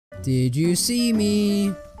Did you see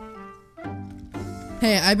me?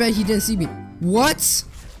 Hey, I bet he didn't see me. What?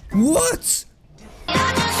 What?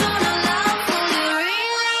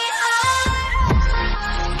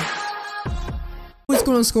 What's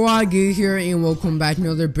going on, squad? Giga here, and welcome back to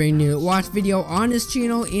another brand new watch video on this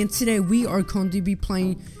channel. And today we are going to be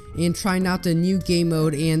playing and trying out the new game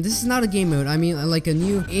mode. And this is not a game mode, I mean like a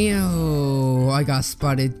new, oh, I got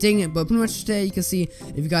spotted, dang it. But pretty much today you can see,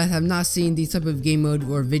 if you guys have not seen these type of game mode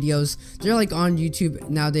or videos, they're like on YouTube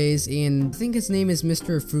nowadays, and I think his name is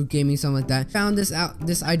Mr. Fruit Gaming, something like that. Found this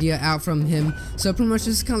idea out from him. So pretty much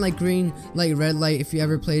this is kind of like green light, red light. If you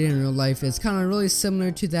ever played it in real life, it's kind of really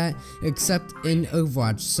similar to that, except in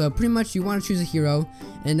Overwatch. So pretty much you want to choose a hero,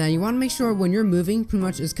 and then you want to make sure when you're moving, pretty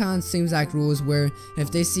much it's kind of the same exact rules, where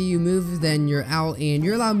if they see you move, then you're out, and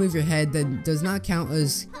you're allowed to move your head. That does not count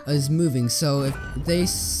as moving. So if they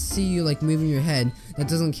see you like moving your head, that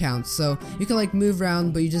doesn't count. So you can like move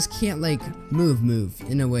around, but you just can't like move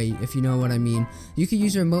in a way, if you know what I mean. You can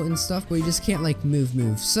use your remote and stuff, but you just can't like move.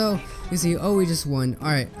 So you see, oh, we just won.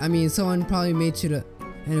 Alright, I mean someone probably made to the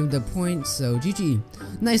end of the point, so GG.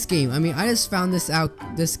 Nice game. I mean, I just found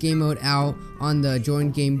this game mode out on the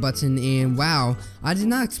join game button, and wow, I did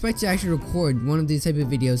not expect to actually record one of these type of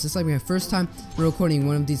videos. It's like my first time recording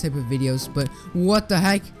one of these type of videos. But what the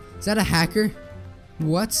heck? Is that a hacker?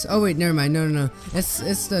 What? Oh wait, never mind. No.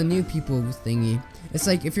 It's the new people thingy. It's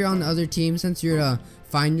like if you're on the other team, since you're a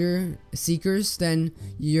finder seekers, then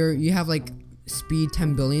you have like speed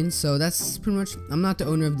 10 billion. So that's pretty much, I'm not the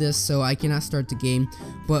owner of this, so I cannot start the game,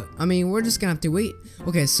 but I mean we're just gonna have to wait.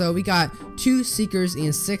 Okay, so we got 2 seekers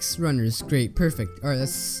and 6 runners. Great, perfect. All right,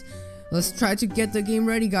 let's try to get the game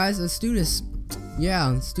ready, guys. Let's do this. Yeah,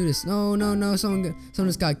 let's do this. No, someone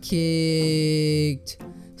just got kicked.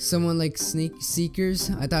 Someone like seekers.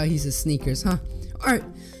 I thought he said sneakers, huh? Alright,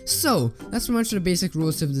 so that's pretty much the basic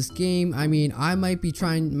rules of this game. I mean, I might be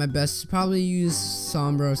trying my best to probably use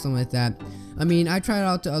Sombra or something like that. I mean, I tried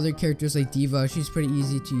out the other characters like Diva. She's pretty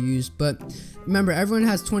easy to use, but remember, everyone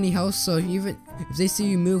has 20 health, so even if they see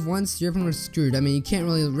you move once, you're pretty much screwed. I mean, you can't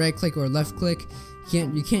really right click or left click.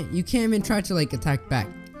 You can't even try to like attack back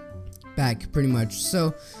pretty much.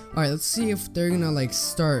 So alright, let's see if they're gonna like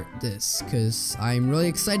start this, because I'm really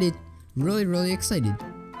excited, really excited.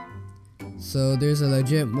 So there's a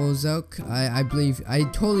legit Mozak. I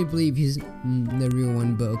totally believe he's the real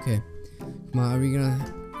one, but okay. Come on, are we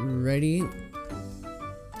gonna ready?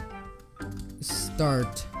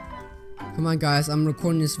 Start. Come on guys, I'm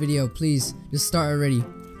recording this video, please just start already.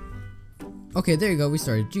 Okay, there you go, we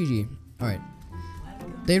started. GG. Alright.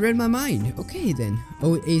 They read my mind. Okay then.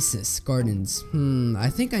 Oasis Gardens. I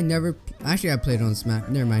think I never actually I played on this map.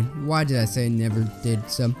 Never mind. Why did I say I never did?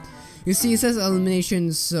 So you see, it says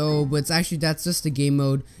elimination, so but it's actually, that's just the game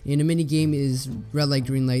mode, and the mini game is red light,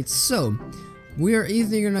 green light. So we are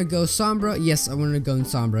either gonna go Sombra. Yes, I want to go in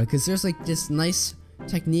Sombra, because there's like this nice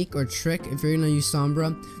technique or trick. If you're gonna use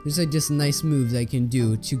Sombra, there's like this nice move that you can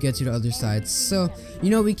do to get to the other side. So you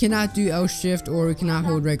know, we cannot do L shift, or we cannot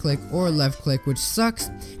hold right click or left click, which sucks.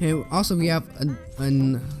 And also we have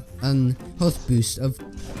an health boost of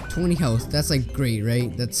 20 health. That's like great,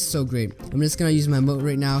 right? That's so great. I'm just gonna use my moat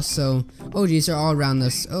right now. So oh geez, they're all around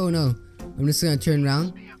us. Oh no, I'm just gonna turn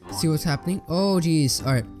around, see what's happening. Oh geez.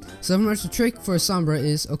 All right, so pretty much the trick for Sombra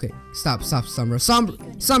is, okay, stop Sombra,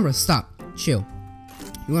 stop, chill.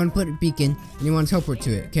 You want to put a beacon and you want to teleport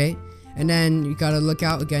to it, okay? And then you gotta look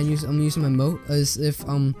out again. I'm using my moat as if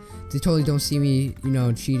they totally don't see me, you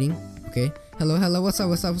know, cheating. Okay, hello, what's up,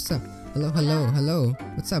 hello,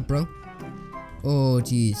 what's up, bro? Oh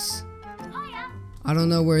jeez, I don't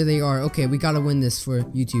know where they are. Okay, we gotta win this for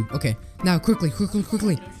YouTube. Okay, now quickly.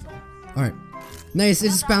 All right, nice. It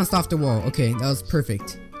just bounced off the wall. Okay, that was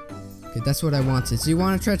perfect. Okay, that's what I wanted. So you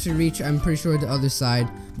want to try to reach, I'm pretty sure, the other side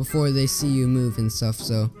before they see you move and stuff.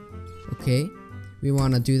 So okay, we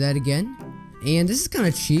want to do that again. And this is kind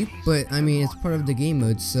of cheap, but I mean it's part of the game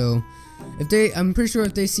mode. So I'm pretty sure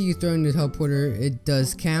if they see you throwing the teleporter, it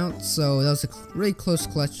does count. So that was a really close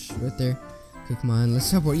clutch right there. Okay, come on,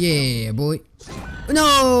 let's teleport. Yeah, boy.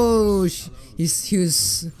 No, he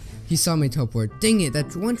saw me teleport. Dang it,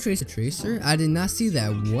 that one tracer. I did not see that.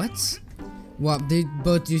 What? Well, they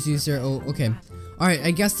both use their, oh, okay. Alright,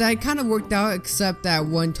 I guess that kind of worked out, except that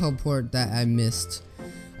one teleport that I missed.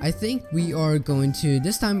 I think we are going to,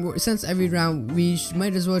 this time, since every round, we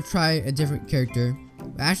might as well try a different character.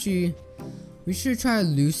 Actually, we should try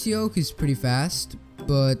Lucio, because he's pretty fast.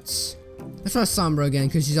 But let's try Sombra again,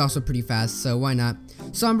 because she's also pretty fast, so why not?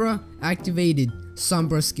 Sombra activated.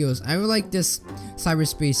 Sombra skills. I really like this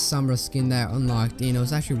cyberspace Sombra skin that I unlocked, and it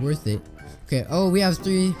was actually worth it. Okay, oh, we have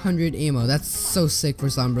 300 ammo. That's so sick for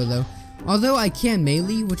Sombra though. Although I can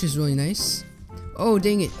melee, which is really nice. Oh,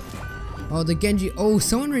 dang it. Oh, the Genji. Oh,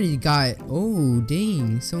 someone already got. Oh,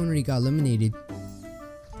 dang. Someone already got eliminated.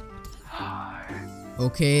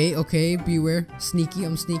 Okay, okay. Beware. Sneaky.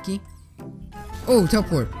 I'm sneaky. Oh,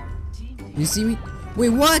 teleport. You see me? Wait,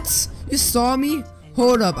 what? You saw me?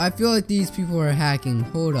 Hold up. I feel like these people are hacking.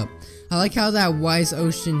 Hold up. I like how that wise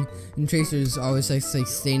ocean and Tracer is always like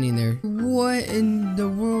standing there. What in the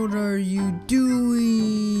world are you doing?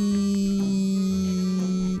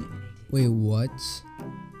 Wait, what?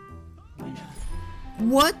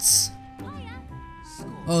 What?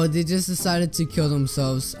 Oh, they just decided to kill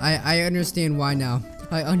themselves. I understand why now.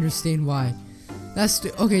 I understand why. That's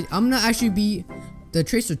okay. I'm gonna actually be the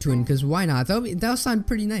Tracer twin, because why not? That'll sound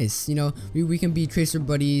pretty nice. You know, we can be Tracer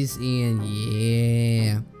buddies, and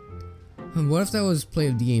yeah. What if that was play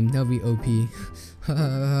of the game? That would be OP.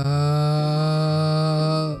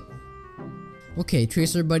 Okay,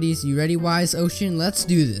 Tracer buddies, you ready, Wise Ocean? Let's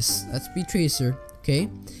do this. Let's be Tracer, okay?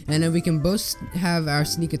 And then we can both have our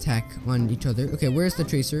sneak attack on each other. Okay, where's the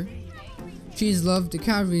Tracer? Cheese love, the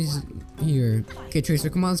cavalry's here. Okay, Tracer,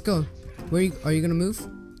 come on, let's go. Are you gonna move?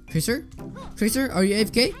 Tracer? Tracer, are you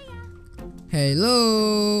AFK?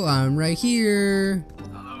 Hello, I'm right here.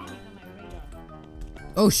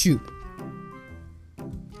 Oh shoot.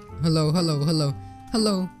 Hello, hello, hello,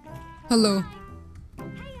 hello, hello.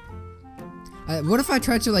 What if I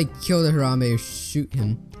try to like kill the Harambe or shoot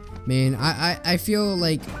him? Man, I feel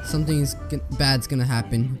like something's bad's gonna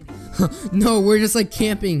happen. No, we're just like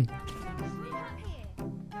camping.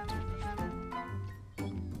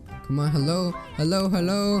 Come on, hello, hello,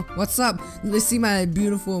 hello. What's up? Let's see my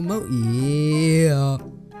beautiful emote. Yeah.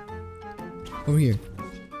 Over here.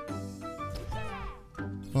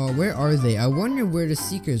 Oh, where are they? I wonder where the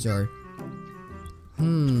seekers are.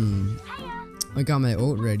 I got my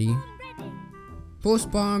ult ready.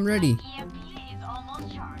 Post bomb ready.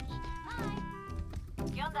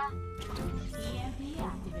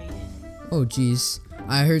 Oh jeez,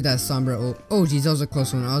 I heard that Sombra ult. Oh jeez, that was a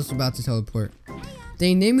close one. I was about to teleport.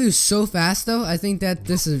 Dang, they move so fast though. I think that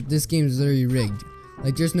this game is literally rigged.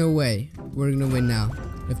 Like there's no way we're gonna win now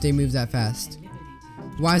if they move that fast.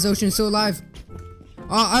 Wise Ocean still alive.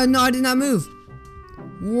 Oh no, I did not move.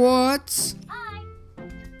 What?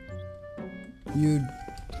 You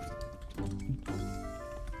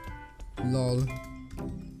lol.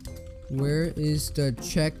 Where is the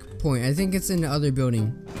checkpoint? I think it's in the other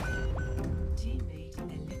building.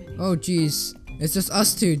 Oh jeez, it's just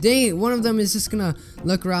us two. Dang it, one of them is just gonna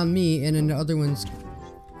look around me, and then the other one's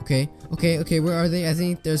okay. Where are they? I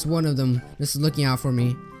think there's one of them just looking out for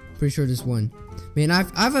me. Pretty sure there's one. Man, I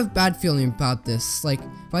have a bad feeling about this. Like,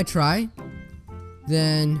 if I try,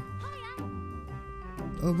 then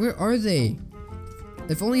oh, where are they?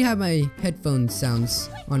 If only I had my headphone sounds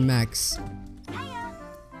on max.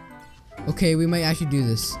 Okay, we might actually do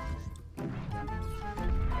this.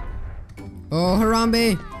 Oh,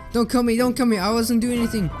 Harambe! Don't kill me, don't kill me. I wasn't doing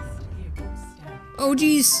anything. Oh,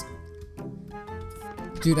 jeez.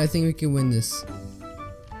 Dude, I think we can win this.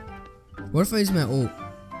 What if I use my ult?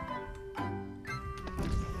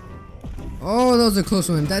 Oh, that was a close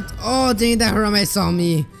one. Oh, dang, that Harambe saw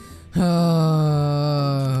me. Oh,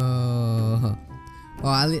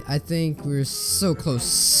 I think we're so close.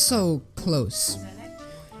 So close.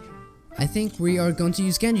 I think we are going to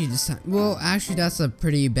use Genji this time. Well, actually, that's a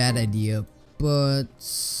pretty bad idea. But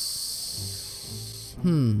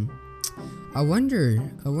I wonder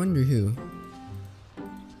who.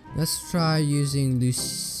 Let's try using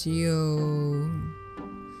Lucio.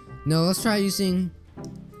 No, let's try using.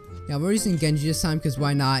 Yeah, we're using Genji this time because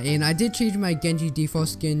why not? And I did change my Genji default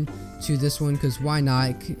skin to this one because why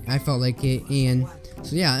not? I felt like it, and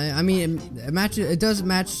so yeah, I mean it does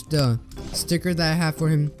match the sticker that I have for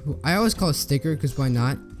him. I always call it sticker because why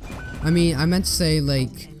not? I mean, I meant to say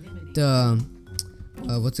like the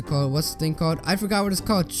what's it called? What's the thing called? I forgot what it's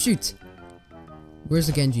called. Shoot. Where's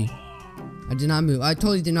the Genji? I did not move. I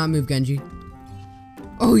totally did not move Genji.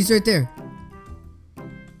 Oh, he's right there.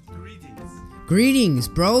 Greetings,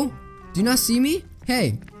 bro. Do you not see me?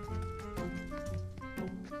 Hey.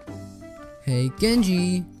 Hey,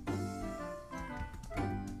 Genji.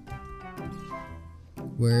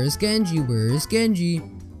 Where's Genji? Where's Genji?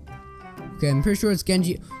 Okay, I'm pretty sure it's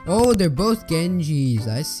Genji. Oh, they're both Genjis.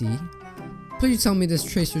 I see. Please tell me this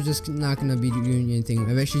Tracer's just not gonna be doing anything.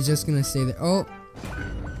 I bet she's just gonna stay there. Oh.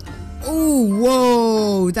 Oh,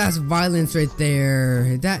 whoa. That's violence right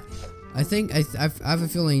there. That, I think, I have a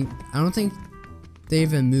feeling, I don't think they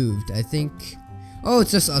even moved. I think, oh,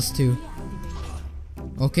 it's just us two.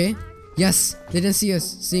 Okay. Yes, they didn't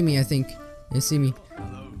see me, I think. They see me.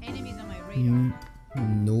 Enemies on my radar.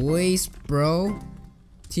 Nice, bro.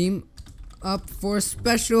 Team up for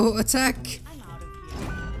special attack.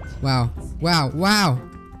 Wow. Wow. Wow.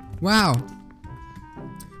 Wow.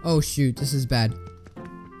 Oh shoot, this is bad.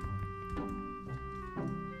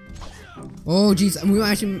 Oh jeez, we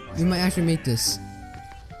might actually make this.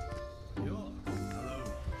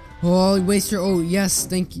 Oh, waste your. Oh yes,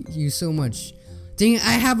 thank you so much. Dang it,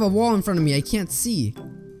 I have a wall in front of me. I can't see.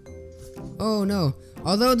 Oh no.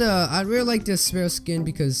 Although I really like this sparrow skin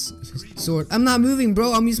because sword. I'm not moving,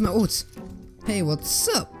 bro. I'm using my ults. Hey, what's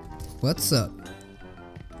up? What's up?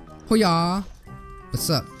 Hoya. What's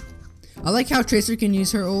up? I like how Tracer can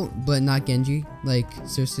use her ult, but not Genji. Like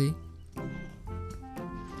seriously.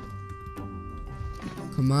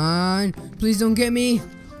 Come on, please don't get me.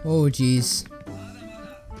 Oh jeez.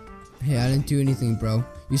 Hey, I didn't do anything, bro.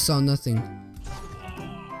 You saw nothing.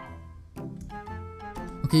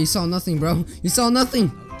 Okay, you saw nothing, bro. You saw nothing.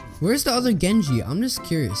 Where's the other Genji? I'm just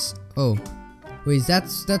curious. Oh, wait,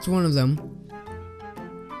 that's one of them.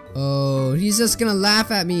 Oh, he's just gonna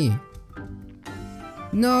laugh at me.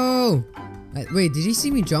 No. Wait, did he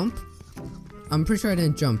see me jump? I'm pretty sure I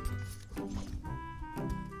didn't jump.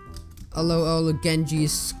 Hello, Genji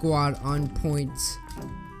squad on point.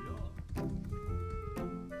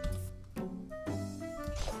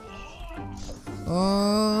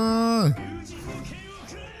 Oh,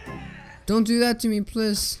 don't do that to me,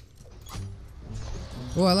 please.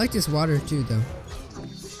 Oh, I like this water too, though.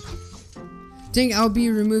 Dang, I'll be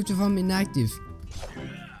removed if I'm inactive.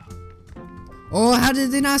 Oh, how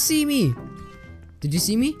did they not see me? Did you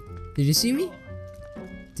see me? Did you see me?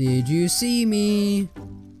 Did you see me?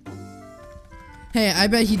 Hey, I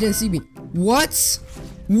bet he didn't see me. What?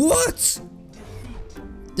 What?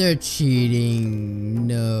 They're cheating.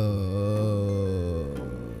 No.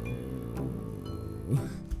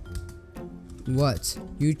 What?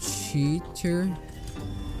 You cheater?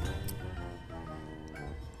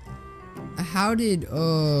 How did...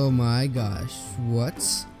 Oh my gosh.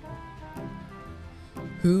 What?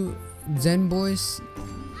 Who? Zen boys?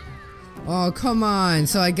 Oh, come on.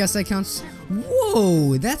 So I guess that counts.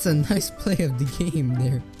 Whoa, that's a nice play of the game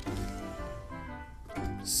there.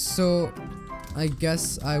 So, I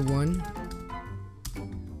guess I won.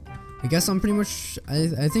 I guess I'm pretty much,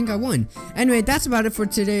 I think I won. Anyway, that's about it for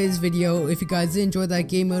today's video. If you guys did enjoy that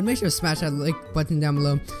game mode, make sure to smash that like button down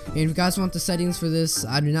below. And if you guys want the settings for this,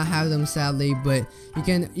 I do not have them sadly, but you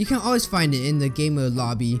can always find it in the game mode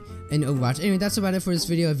lobby in Overwatch. Anyway, that's about it for this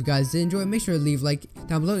video. If you guys did enjoy it, make sure to leave a like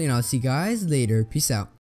down below, and I'll see you guys later. Peace out.